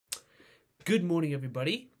Good morning,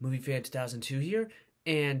 everybody. Movie Fan 2002 here,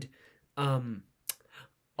 and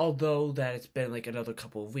although that it's been like another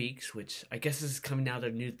couple of weeks, which I guess is coming out a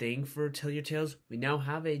new thing for Tell Your Tales, we now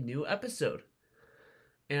have a new episode,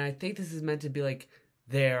 and I think this is meant to be like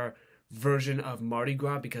their version of Mardi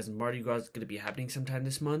Gras because Mardi Gras is going to be happening sometime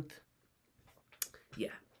this month.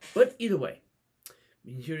 Yeah, but either way,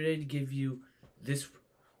 I'm here today to give you this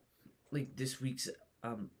week's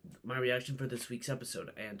my reaction for this week's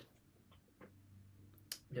episode, and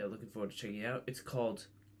yeah, looking forward to checking it out. It's called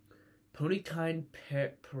Ponykind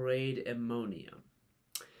Parade Ammonia.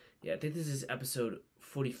 Yeah, I think this is episode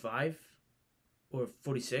 45 or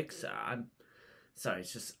 46. I'm sorry,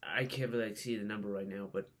 it's just I can't really see the number right now,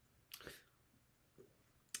 but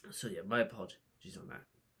so yeah, my apologies on that.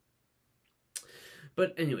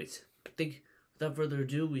 But anyways, I think without further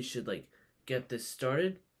ado, we should get this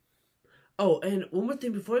started. Oh, and one more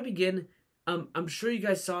thing before I begin, I'm sure you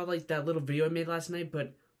guys saw that little video I made last night,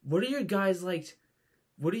 but what are you guys like?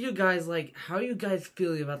 How are you guys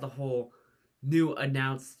feeling about the whole new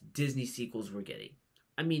announced Disney sequels we're getting?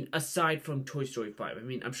 I mean, aside from Toy Story 5. I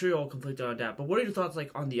mean, I'm sure you're all conflicted on that, but what are your thoughts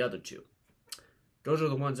on the other two? Those are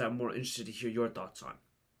the ones I'm more interested to hear your thoughts on.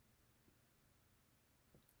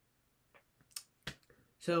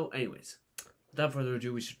 So, anyways, without further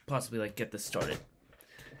ado, we should possibly get this started.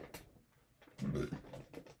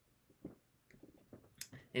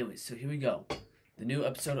 Anyways, so here we go. The new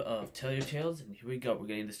episode of Tell Your Tales, and here we go. We're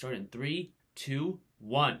getting this started in 3, 2,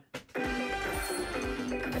 1.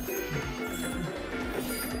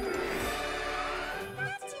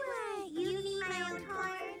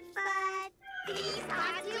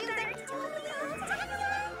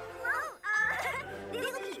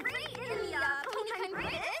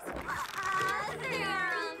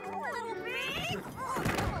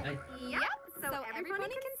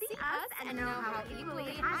 And know how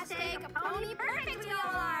equally #ponyperfect we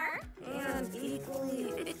all are. And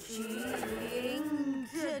equally itching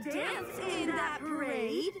to dance in that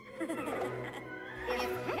parade. If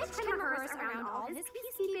Hitch can rehearse around all this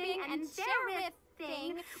peacekeeping and sheriff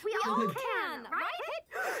thing, we all can, right, Hitch?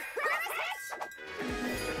 Where's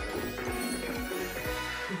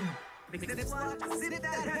Hitch? Zip slot, zip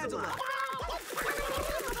that handle.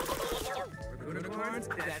 Unicorns,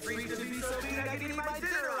 that freak to be so mean I can eat my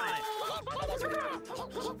dinner on it.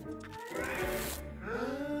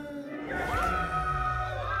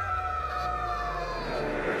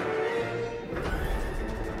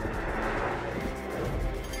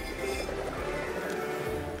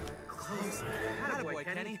 Close. Attaboy,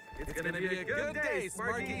 Kenny. It's gonna be a good day,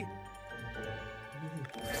 Sparky.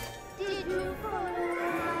 Did you follow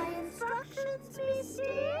my instructions,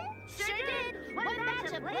 Misty? Sure did. One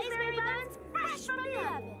batch of blazeberry buns, fresh from the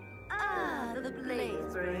oven. Ah, the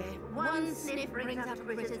blazeberry. One sniff brings out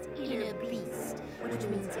Critters' inner beast, which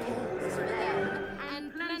means chaos for them,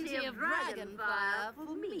 and plenty of dragon fire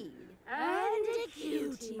for me, and a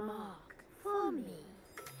cutie mark for me.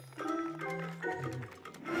 You're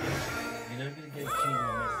not gonna get cheating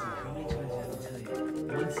on this. How many times do I have to tell you?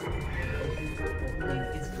 Once something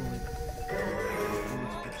is going to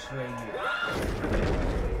betray you.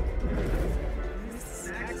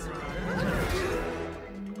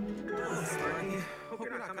 Hope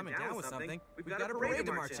you're not coming down with something. We've got a parade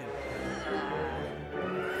to march in.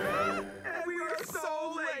 And we are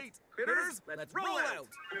so late! Critters, let's roll out!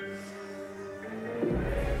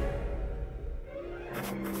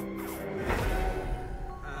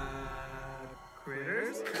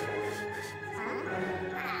 Critters?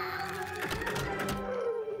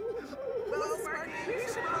 Well, Sparky, we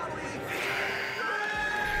should probably...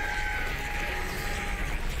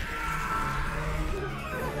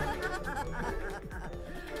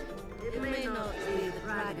 It may not be the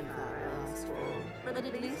dragon fire I asked for, but at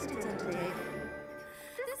least it's entertaining.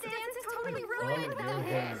 This dance is totally ruined without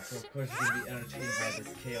Hitch. So of course you're gonna be entertained by this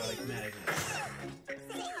chaotic madness.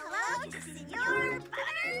 Say hello to Senor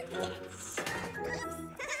Butterkits.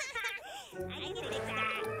 I can fix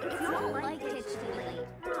that. It's not like Hitch to be late.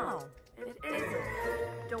 No, it isn't.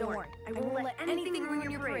 Don't worry, I won't let anything ruin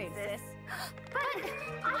your parade, sis. But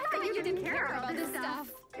I thought you didn't care about this stuff.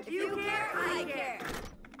 If you care, I care.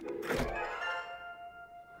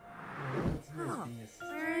 Huh.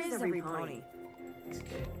 Where is every pony? It's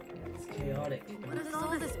chaotic. What is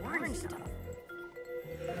all this orange stuff?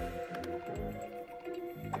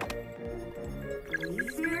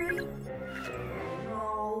 Blazeberry?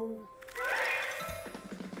 No.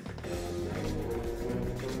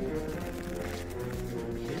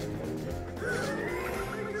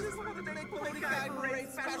 This is what the big Ponykind Parade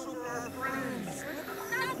special for our friends.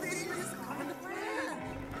 Nothing is coming to plan.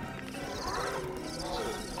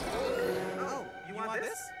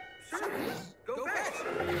 Go fetch!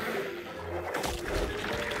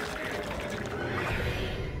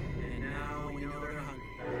 And now we know they're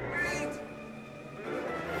hungry. Wait!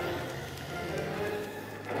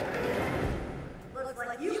 Looks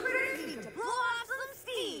like you critters need to blow off some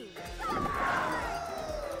steam.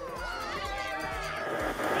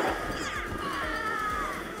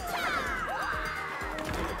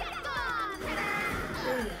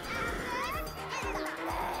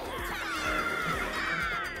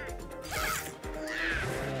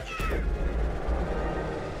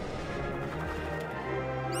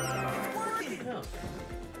 No.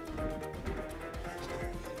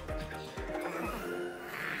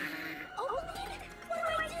 Oh, what do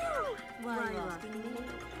I do? Why are you asking me?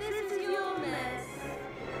 This is your mess.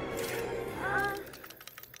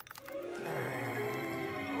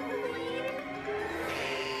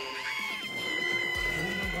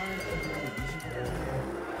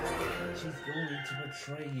 She's going to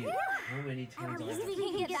betray you. How many times At have least we I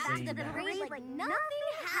can get back seen to the that? parade like nothing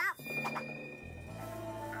happened.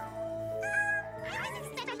 I was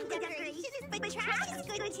expecting decorations, but trash is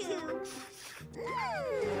good too.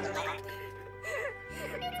 It's alright.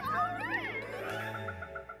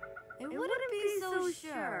 I wouldn't be so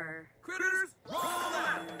sure. Critters, roll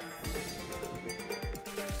out!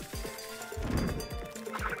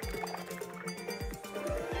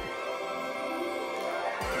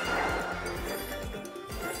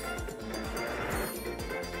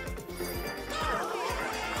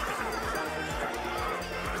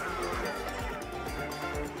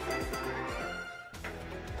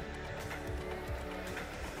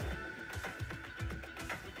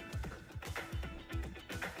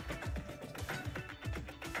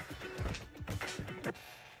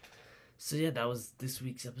 So yeah, that was this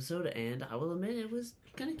week's episode, and I will admit it was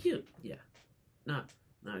kind of cute. Yeah, not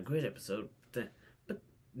a great episode, but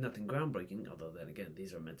nothing groundbreaking. Although then again,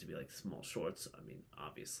 these are meant to be like small shorts. I mean,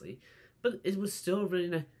 obviously, but it was still a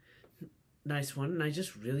really nice one, and I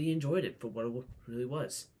just really enjoyed it for what it really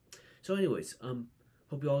was. So, anyways,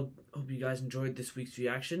 hope you guys enjoyed this week's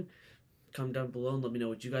reaction. Comment down below and let me know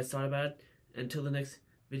what you guys thought about it. Until the next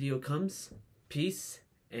video comes, peace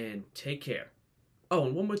and take care. Oh,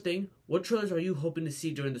 and one more thing. What trailers are you hoping to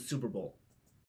see during the Super Bowl?